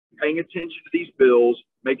paying attention to these bills,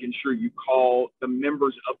 making sure you call the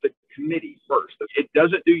members of the committee first. It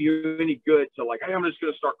doesn't do you any good to like, hey, I'm just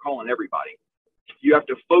going to start calling everybody. You have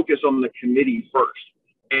to focus on the committee first.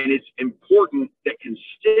 And it's important that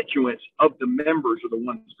constituents of the members are the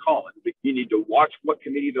ones calling. You need to watch what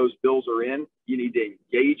committee those bills are in. You need to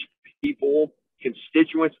engage people,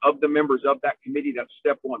 constituents of the members of that committee. That's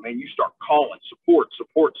step one, man. You start calling, support.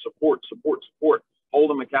 Hold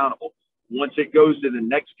them accountable. Once it goes to the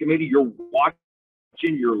next committee, you're watching,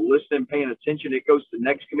 you're listening, paying attention. It goes to the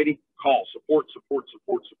next committee, call, support.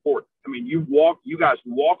 I mean, you guys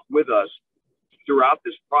walk with us throughout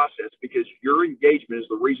this process because your engagement is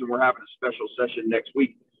the reason we're having a special session next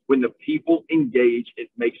week. When the people engage, it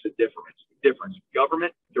makes a difference.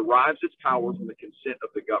 Government derives its power from the consent of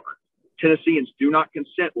the governed. Tennesseans do not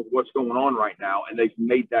consent with what's going on right now, and they've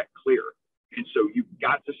made that clear. And so you've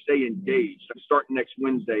got to stay engaged. Starting next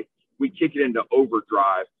Wednesday, we kick it into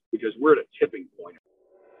overdrive because we're at a tipping point.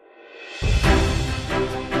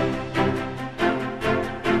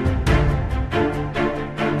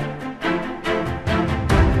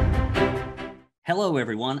 Hello,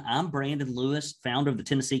 everyone. I'm Brandon Lewis, founder of the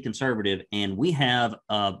Tennessee Conservative, and we have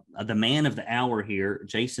the man of the hour here,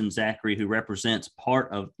 Jason Zachary, who represents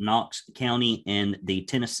part of Knox County in the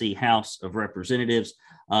Tennessee House of Representatives.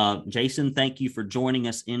 Jason, thank you for joining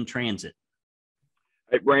us in transit.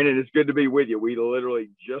 Hey, Brandon, it's good to be with you. We literally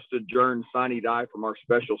just adjourned sine die from our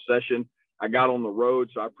special session. I got on the road,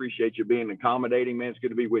 so I appreciate you being accommodating, man. It's good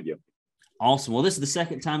to be with you. Awesome. Well, this is the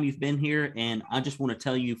second time you've been here, and I just want to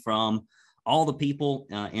tell you from all the people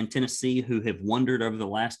in Tennessee who have wondered over the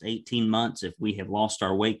last 18 months if we have lost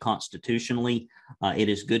our way constitutionally. It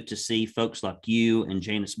is good to see folks like you and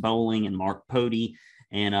Janice Bowling and Mark Pody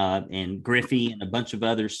and Griffey and a bunch of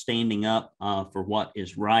others standing up for what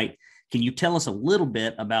is right. Can you tell us a little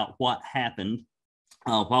bit about what happened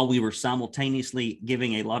while we were simultaneously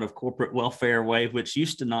giving a lot of corporate welfare away, which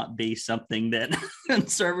used to not be something that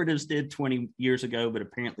conservatives did 20 years ago, but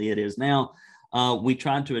apparently it is now. We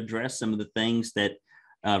tried to address some of the things that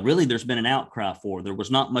really there's been an outcry for. There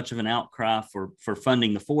was not much of an outcry for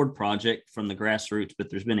funding the Ford project from the grassroots, but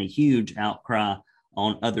there's been a huge outcry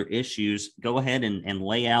on other issues. Go ahead and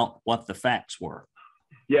lay out what the facts were.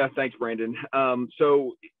 Yeah, thanks, Brandon.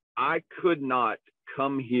 So I could not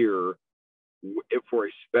come here for a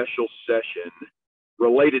special session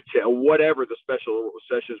related to whatever the special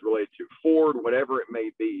session is related to, Ford, whatever it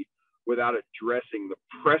may be, without addressing the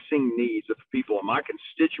pressing needs that the people in my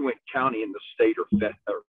constituent county and the state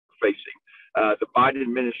are facing. The Biden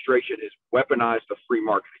administration has weaponized the free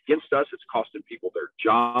market against us. It's costing people their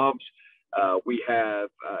jobs. We have,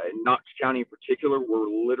 in Knox County in particular, we're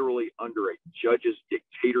literally under a judge's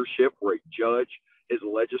dictatorship where a judge is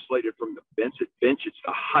legislated from the bench. It's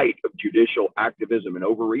the height of judicial activism and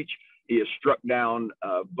overreach. He has struck down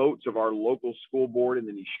votes of our local school board, and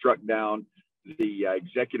then he struck down the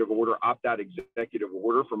executive order, opt-out executive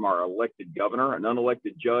order from our elected governor, an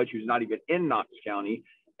unelected judge who's not even in Knox County.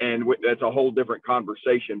 And that's a whole different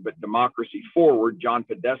conversation. But Democracy Forward, John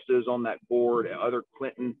Podesta is on that board, and other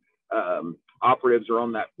Clinton operatives are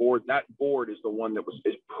on that board. That board is the one that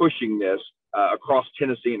is pushing this across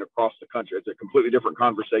Tennessee and across the country. It's a completely different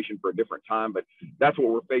conversation for a different time, but that's what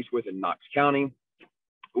we're faced with in Knox County.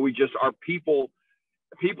 Our people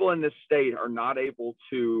in this state are not able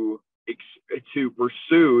to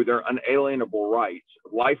pursue their unalienable rights,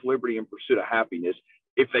 life, liberty, and pursuit of happiness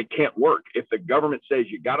if they can't work. If the government says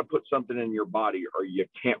you got to put something in your body or you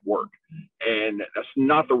can't work, and that's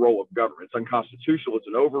not the role of government. It's unconstitutional. It's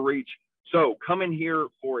an overreach. So coming here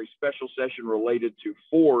for a special session related to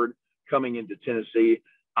Ford coming into Tennessee,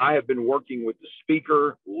 I have been working with the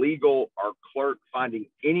speaker, legal, our clerk, finding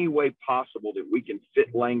any way possible that we can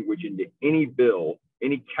fit language into any bill,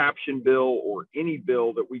 any caption bill or any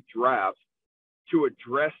bill that we draft to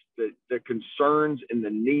address the concerns and the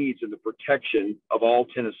needs and the protection of all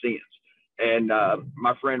Tennesseans. And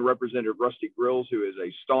my friend, Representative Rusty Grills, who is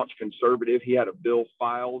a staunch conservative, he had a bill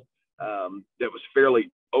filed that was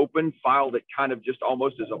fairly open, filed it kind of just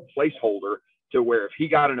almost as a placeholder to where if he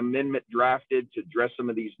got an amendment drafted to address some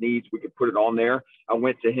of these needs, we could put it on there. I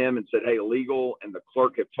went to him and said, hey, legal and the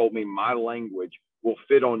clerk have told me my language will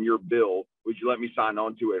fit on your bill. Would you let me sign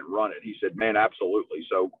on to it and run it? He said, man, absolutely.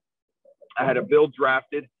 So I had a bill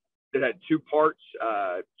drafted that had two parts.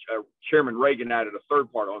 Chairman Reagan added a third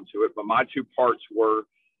part onto it, but my two parts were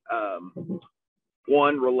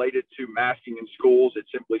one related to masking in schools. It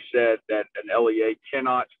simply said that an LEA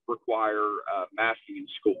cannot require masking in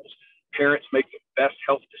schools. Parents make the best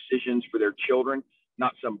health decisions for their children,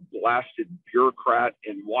 not some blasted bureaucrat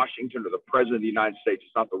in Washington or the president of the United States.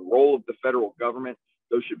 It's not the role of the federal government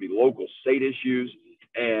Those should be local state issues.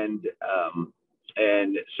 And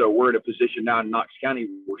so we're in a position now in Knox County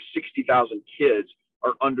where 60,000 kids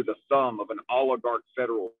are under the thumb of an oligarch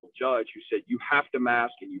federal judge who said, you have to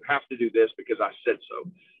mask and you have to do this because I said so.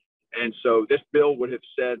 And so this bill would have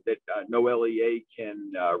said that no LEA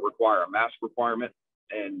can require a mask requirement.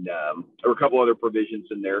 And there were a couple other provisions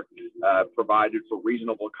in there provided for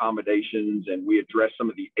reasonable accommodations. And we addressed some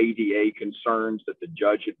of the ADA concerns that the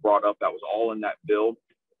judge had brought up. That was all in that bill.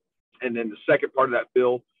 And then the second part of that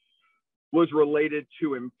bill was related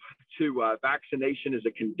to vaccination as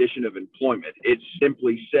a condition of employment. It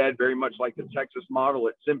simply said, very much like the Texas model,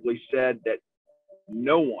 it simply said that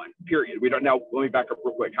no one, period. We don't. Now, let me back up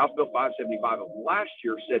real quick. House Bill 575 of last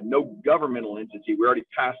year said no governmental entity, we already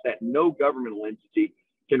passed that, no governmental entity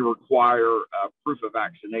can require proof of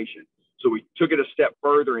vaccination. So we took it a step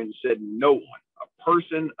further and said no one, a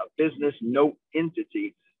person, a business, no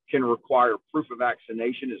entity can require proof of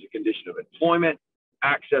vaccination as a condition of employment,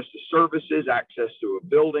 access to services, access to a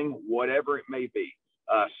building, whatever it may be,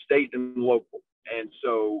 state and local. And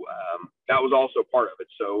so that was also part of it.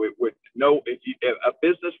 So it would know if a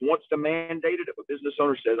business wants to mandate it, if a business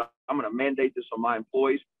owner says, I'm going to mandate this on my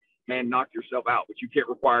employees, man, knock yourself out. But you can't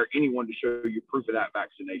require anyone to show you proof of that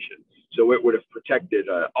vaccination. So it would have protected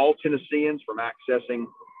all Tennesseans from accessing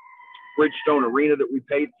Bridgestone Arena that we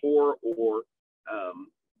paid for, or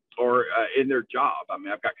in their job. I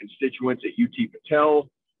mean, I've got constituents at UT Patel,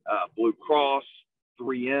 Blue Cross,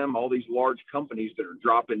 3M, all these large companies that are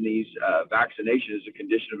dropping these vaccinations as a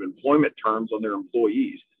condition of employment terms on their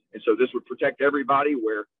employees. And so this would protect everybody,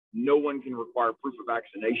 where no one can require proof of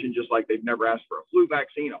vaccination, just like they've never asked for a flu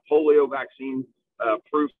vaccine, a polio vaccine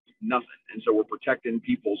proof, nothing. And so we're protecting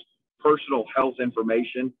people's personal health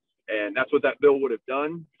information. And that's what that bill would have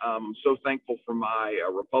done. I'm so thankful for my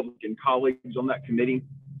Republican colleagues on that committee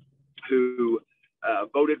who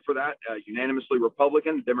voted for that, unanimously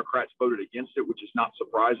Republican. The Democrats voted against it, which is not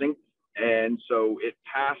surprising. And so it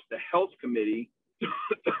passed the Health Committee,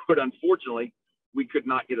 but unfortunately, we could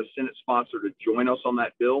not get a Senate sponsor to join us on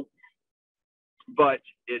that bill. But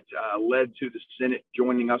it led to the Senate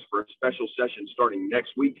joining us for a special session starting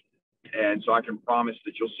next week. And so I can promise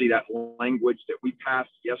that you'll see that language that we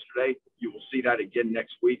passed yesterday. You will see that again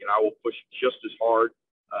next week, and I will push just as hard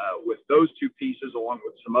with those two pieces, along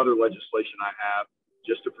with some other legislation I have,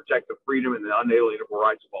 just to protect the freedom and the unalienable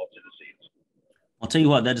rights of all Tennesseans. I'll tell you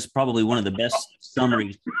what, that is probably one of the best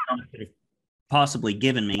summaries you could have possibly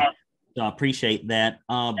given me. So I appreciate that.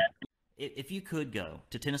 If you could go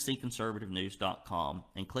to TennesseeConservativeNews.com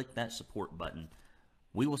and click that support button,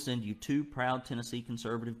 we will send you 2 proud Tennessee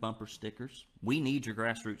Conservative bumper stickers. We need your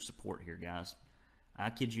grassroots support here, guys. I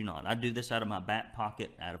kid you not. I do this out of my back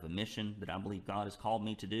pocket, out of a mission that I believe God has called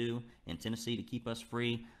me to do in Tennessee to keep us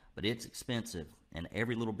free, but it's expensive, and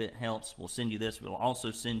every little bit helps. We'll send you this. We'll also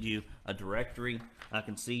send you a directory. I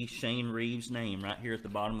can see Shane Reeves' name right here at the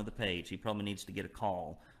bottom of the page. He probably needs to get a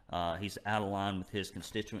call. He's out of line with his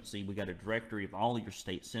constituency. We got a directory of all of your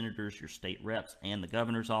state senators, your state reps, and the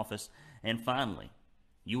governor's office. And finally,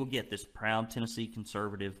 you will get this proud Tennessee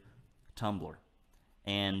Conservative tumbler,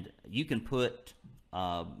 and you can put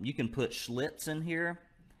Schlitz in here,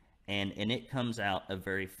 and it comes out a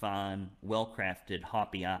very fine, well-crafted,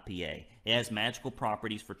 hoppy IPA. It has magical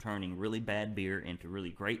properties for turning really bad beer into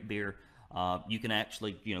really great beer. You can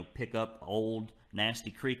actually, pick up old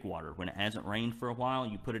nasty creek water when it hasn't rained for a while.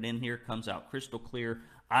 You put it in here, comes out crystal clear.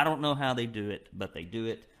 I don't know how they do it, but they do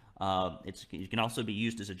it. It can also be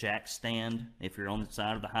used as a jack stand if you're on the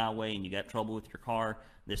side of the highway and you got trouble with your car.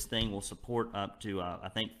 This thing will support up to,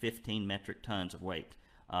 I think, 15 metric tons of weight.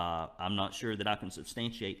 I'm not sure that I can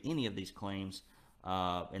substantiate any of these claims,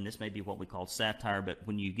 and this may be what we call satire, but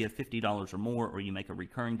when you give $50 or more, or you make a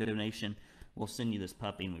recurring donation, we'll send you this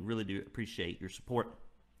puppy, and we really do appreciate your support.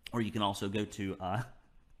 Or you can also go to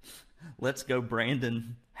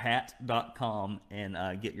letsgobrandonhat.com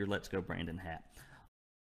and get your Let's Go Brandon hat.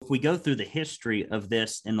 If we go through the history of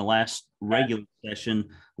this in the last regular session,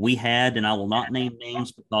 we had, and I will not name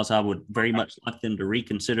names because I would very much like them to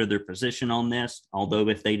reconsider their position on this, although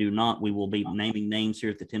if they do not, we will be naming names here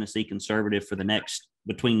at the Tennessee Conservative for the next,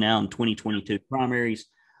 between now and 2022 primaries.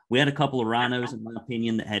 We had a couple of rhinos, in my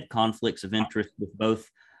opinion, that had conflicts of interest with both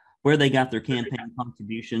where they got their campaign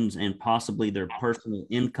contributions and possibly their personal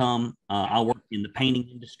income. I work in the painting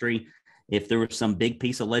industry. If there was some big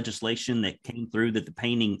piece of legislation that came through that the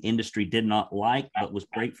painting industry did not like but was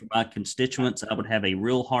great for my constituents, I would have a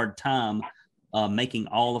real hard time making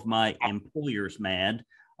all of my employers mad,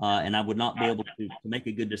 and I would not be able to make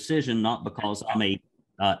a good decision, not because I'm a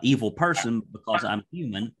evil person, because I'm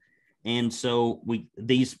human. And so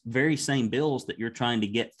these very same bills that you're trying to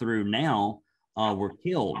get through now were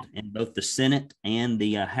killed in both the Senate and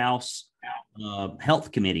the House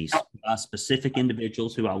health committees by specific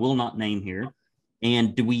individuals who I will not name here.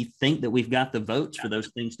 And do we think that we've got the votes for those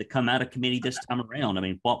things to come out of committee this time around? I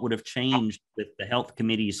mean, what would have changed with the health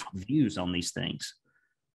committee's views on these things?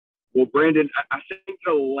 Well, Brandon, I think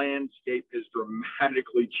the landscape has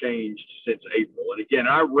dramatically changed since April. And again,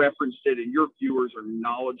 I referenced it, and your viewers are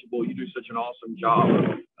knowledgeable. You do such an awesome job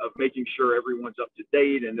of making sure everyone's up to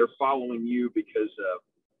date and they're following you because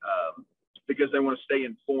they want to stay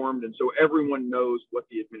informed. And so everyone knows what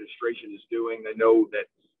the administration is doing. They know that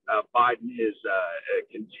Biden is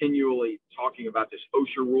continually talking about this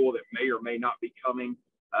OSHA rule that may or may not be coming.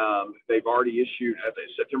 They've already issued, at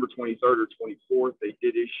September 23rd or 24th, they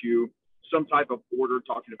did issue some type of order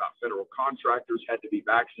talking about federal contractors had to be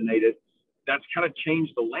vaccinated. That's kind of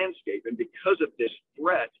changed the landscape. And because of this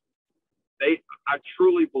threat, I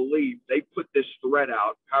truly believe they put this threat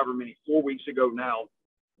out, 4 weeks ago now,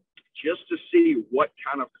 just to see what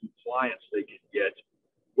kind of compliance they could get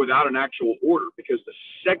without an actual order. Because the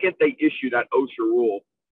second they issue that OSHA rule,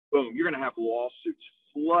 boom, you're going to have lawsuits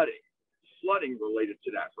flooding related to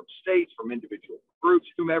that from states, from individual groups,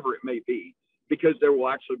 whomever it may be, because there will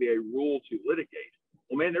actually be a rule to litigate.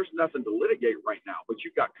 Well, man, there's nothing to litigate right now, but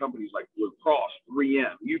you've got companies like Blue Cross,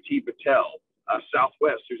 3M, UT Patel,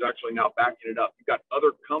 Southwest, who's actually now backing it up. You've got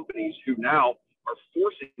other companies who now are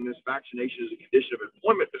forcing this vaccination as a condition of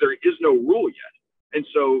employment, but there is no rule yet. And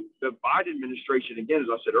so the Biden administration, again, as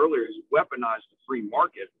I said earlier, has weaponized the free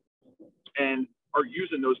market and are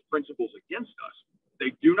using those principles against us. They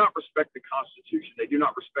do not respect the Constitution. They do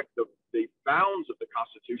not respect the bounds of the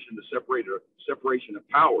Constitution, the separation of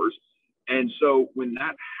powers. And so when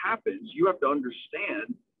that happens, you have to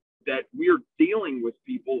understand that we are dealing with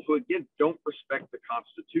people who, again, don't respect the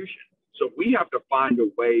Constitution. So we have to find a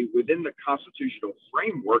way within the constitutional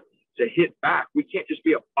framework to hit back. We can't just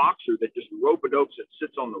be a boxer that just rope-a-dopes and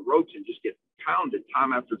sits on the ropes and just get pounded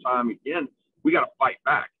time after time again. We got to fight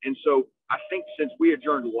back. And so I think since we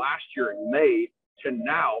adjourned last year in May to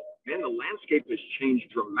now, man, the landscape has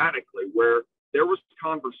changed dramatically, where there was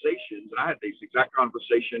conversations, and I had this exact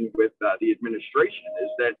conversation with the administration,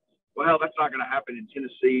 is that, well, that's not going to happen in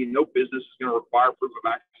Tennessee. No business is going to require proof of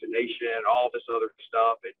vaccination, all this other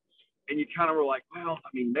stuff. And you kind of were like, well, I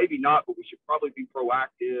mean, maybe not, but we should probably be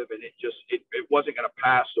proactive. And it wasn't going to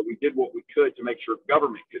pass. So we did what we could to make sure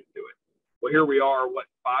government could do it. Well, here we are,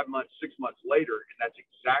 5 months, 6 months later, and that's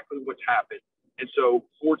exactly what's happened. And so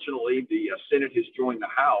fortunately, the Senate has joined the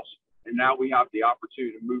House, and now we have the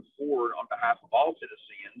opportunity to move forward on behalf of all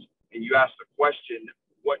Tennesseans. And you asked the question,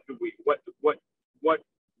 what will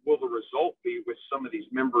the result be with some of these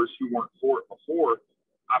members who weren't for it before?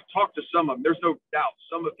 I've talked to some of them. There's no doubt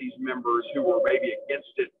some of these members who were maybe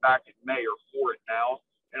against it back in May are for it now.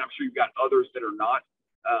 And I'm sure you've got others that are not.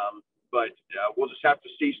 But we'll just have to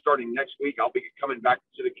see starting next week. I'll be coming back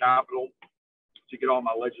to the Capitol to get all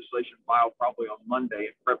my legislation filed probably on Monday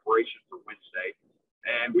in preparation for Wednesday.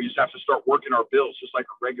 And we just have to start working our bills just like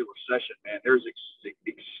a regular session, man. There's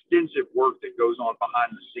extensive work that goes on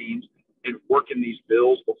behind the scenes in working these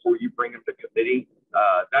bills before you bring them to committee.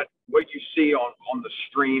 That what you see on the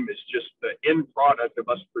stream is just the end product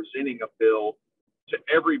of us presenting a bill to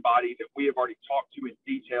everybody that we have already talked to in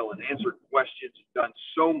detail and answered questions, done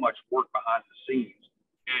so much work behind the scenes.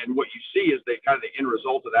 And what you see is the end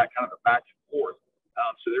result of that, kind of the back and forth.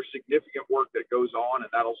 So there's significant work that goes on,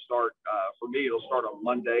 and that'll start, for me, it'll start on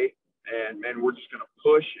Monday. And man, we're just going to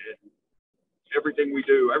push, and everything we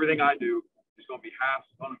do, everything I do is going to be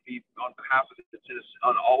on behalf of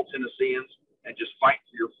on all Tennesseans, and just fight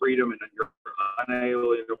for your freedom and your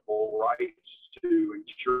unalienable rights to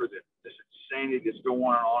ensure that this insanity that's going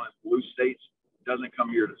on in blue states doesn't come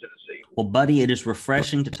here to Tennessee. Well, buddy, it is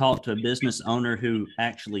refreshing to talk to a business owner who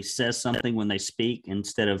actually says something when they speak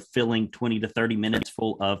instead of filling 20 to 30 minutes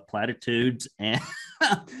full of platitudes. And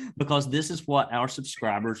because this is what our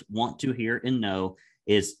subscribers want to hear and know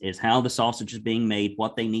is how the sausage is being made,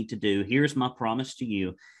 what they need to do. Here's my promise to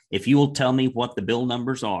you. If you will tell me what the bill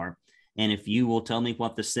numbers are, and if you will tell me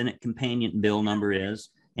what the Senate companion bill number is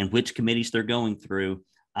and which committees they're going through,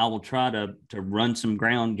 I will try to run some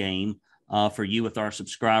ground game for you with our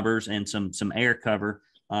subscribers and some air cover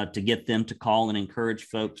to get them to call and encourage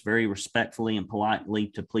folks very respectfully and politely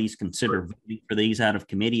to please consider voting for these out of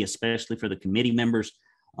committee, especially for the committee members,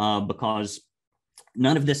 because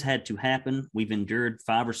None of this had to happen. We've endured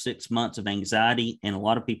 5 or 6 months of anxiety, and a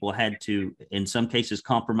lot of people had to, in some cases,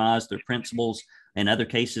 compromise their principles. In other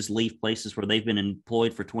cases, leave places where they've been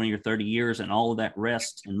employed for 20 or 30 years. And all of that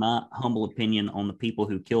rests, in my humble opinion, on the people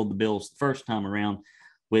who killed the bills the first time around,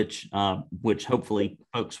 which hopefully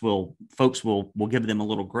folks will give them a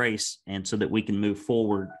little grace, and so that we can move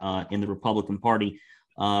forward in the Republican Party.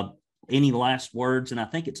 Any last words? And I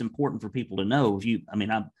think it's important for people to know,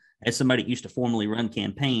 as somebody that used to formally run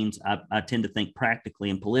campaigns, I tend to think practically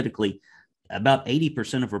and politically. About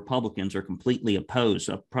 80% of Republicans are completely opposed,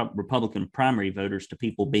 Republican primary voters, to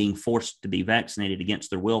people being forced to be vaccinated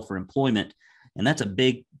against their will for employment. And that's a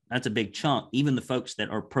big chunk. Even the folks that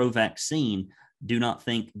are pro-vaccine do not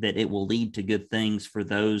think that it will lead to good things for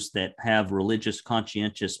those that have religious,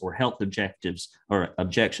 conscientious, or health objections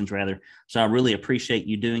rather. So I really appreciate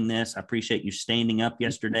you doing this. I appreciate you standing up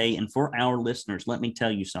yesterday. And for our listeners, let me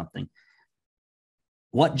tell you something.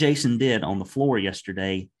 What Jason did on the floor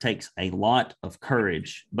yesterday takes a lot of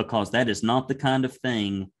courage, because that is not the kind of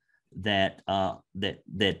thing that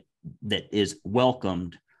is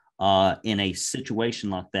welcomed in a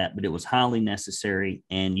situation like that, but it was highly necessary,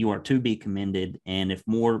 and you are to be commended. And if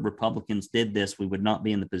more Republicans did this, we would not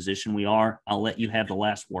be in the position we are. I'll let you have the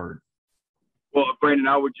last word. Well, Brandon,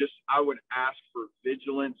 I would ask for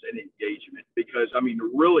vigilance and engagement, because,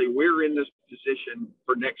 really, we're in this position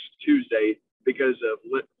for next Tuesday because of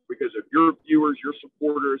your viewers, your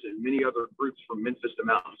supporters, and many other groups from Memphis to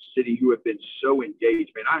Mountain City who have been so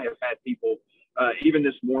engaged. Man, I have had people, even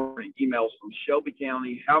this morning, emails from Shelby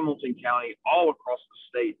County, Hamilton County, all across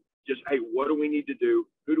the state, just, hey, what do we need to do?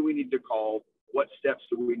 Who do we need to call? What steps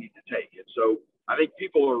do we need to take? And so I think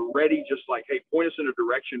people are ready, just like, hey, point us in a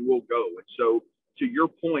direction, we'll go. And so to your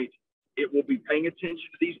point, it will be paying attention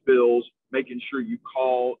to these bills, making sure you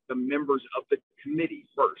call the members of the committee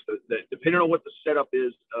first. Depending on what the setup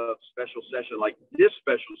is of special session, like this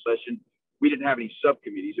special session, we didn't have any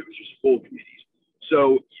subcommittees. It was just full committees.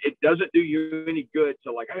 So it doesn't do you any good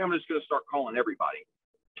to like, hey, I'm just going to start calling everybody.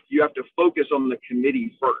 You have to focus on the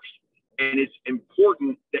committee first. And it's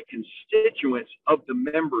important that constituents of the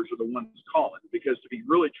members are the ones calling, because to be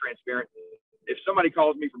really transparent, if somebody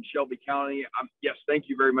calls me from Shelby County, yes, thank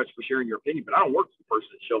you very much for sharing your opinion, but I don't work for the person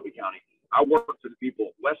in Shelby County. I work for the people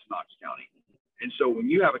of West Knox County. And so when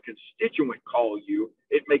you have a constituent call you,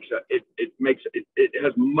 it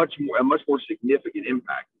has a much more significant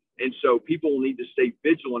impact. And so people need to stay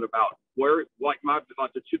vigilant about where, like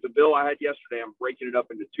the bill I had yesterday, I'm breaking it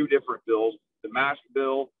up into two different bills, the mask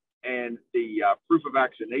bill and the proof of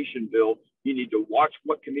vaccination bill. You need to watch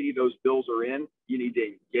what committee those bills are in. You need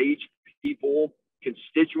to engage people,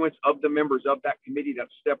 constituents of the members of that committee.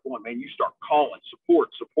 That's step one, man. You start calling, support,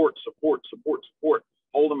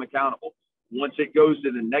 hold them accountable. Once it goes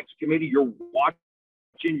to the next committee, you're watching,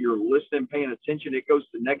 you're listening, paying attention. It goes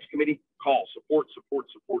to the next committee, call, support.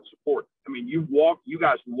 You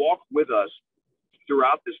guys walk with us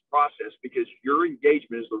throughout this process, because your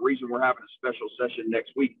engagement is the reason we're having a special session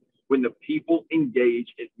next week. When the people engage,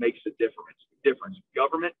 it makes a difference.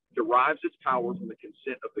 Government derives its power from the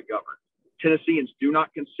consent of the governed. Tennesseans do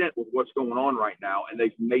not consent with what's going on right now, and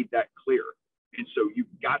they've made that clear. And so you've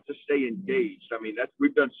got to stay engaged.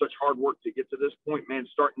 We've done such hard work to get to this point, man.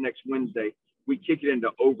 Starting next Wednesday, we kick it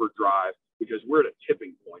into overdrive, because we're at a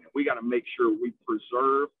tipping point, and we got to make sure we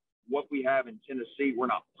preserve what we have in Tennessee. We're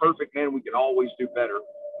not perfect, man. We can always do better.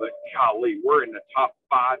 But golly, we're in the top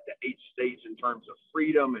 5 to 8 states in terms of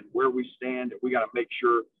freedom and where we stand. And we got to make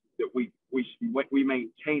sure that we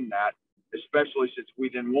maintain that, especially since we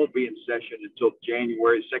then won't be in session until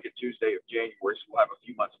January, second Tuesday of January. So we'll have a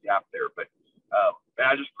few months gap there. But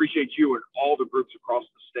I just appreciate you and all the groups across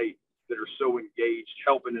the state that are so engaged,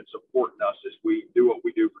 helping and supporting us as we do what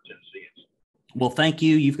we do for Tennesseans. Well, thank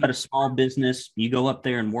you. You've got a small business. You go up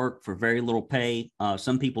there and work for very little pay.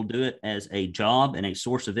 Some people do it as a job and a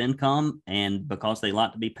source of income, and because they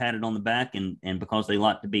like to be patted on the back, and because they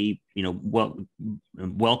like to be,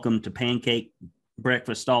 welcome to pancake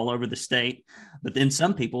breakfast all over the state. But then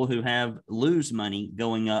some people who lose money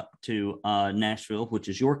going up to Nashville, which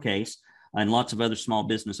is your case, and lots of other small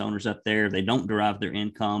business owners up there, they don't derive their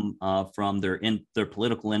income from their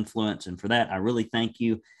political influence. And for that, I really thank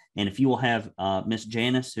you. And if you will have Miss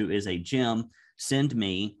Janice, who is a Jim, send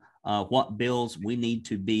me what bills we need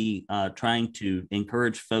to be trying to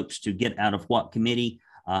encourage folks to get out of what committee.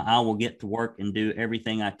 I will get to work and do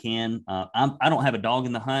everything I can. I don't have a dog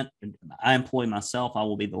in the hunt. I employ myself. I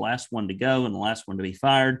will be the last one to go and the last one to be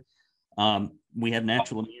fired. We have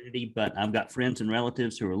natural immunity, but I've got friends and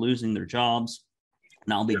relatives who are losing their jobs,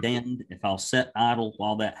 and I'll be damned if I'll sit idle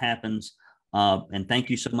while that happens. And thank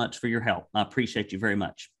you so much for your help. I appreciate you very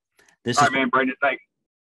much. This All is right, man, Brandon, thanks.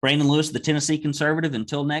 Brandon Lewis, the Tennessee Conservative.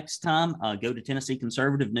 Until next time, go to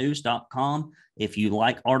TennesseeConservativeNews.com. If you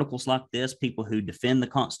like articles like this, people who defend the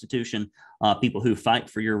Constitution, people who fight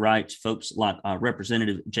for your rights, folks like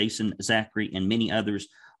Representative Jason Zachary and many others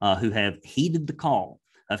who have heeded the call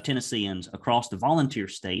of Tennesseans across the volunteer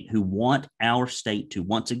state who want our state to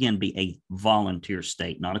once again be a volunteer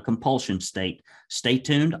state, not a compulsion state. Stay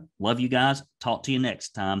tuned. Love you guys. Talk to you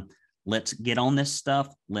next time. Let's get on this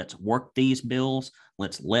stuff. Let's work these bills.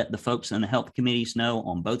 Let's let the folks in the health committees know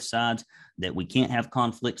on both sides that we can't have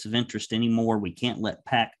conflicts of interest anymore. We can't let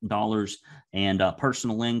PAC dollars and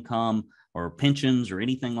personal income or pensions or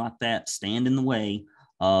anything like that stand in the way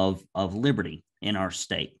of liberty in our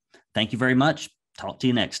state. Thank you very much. Talk to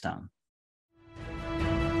you next time.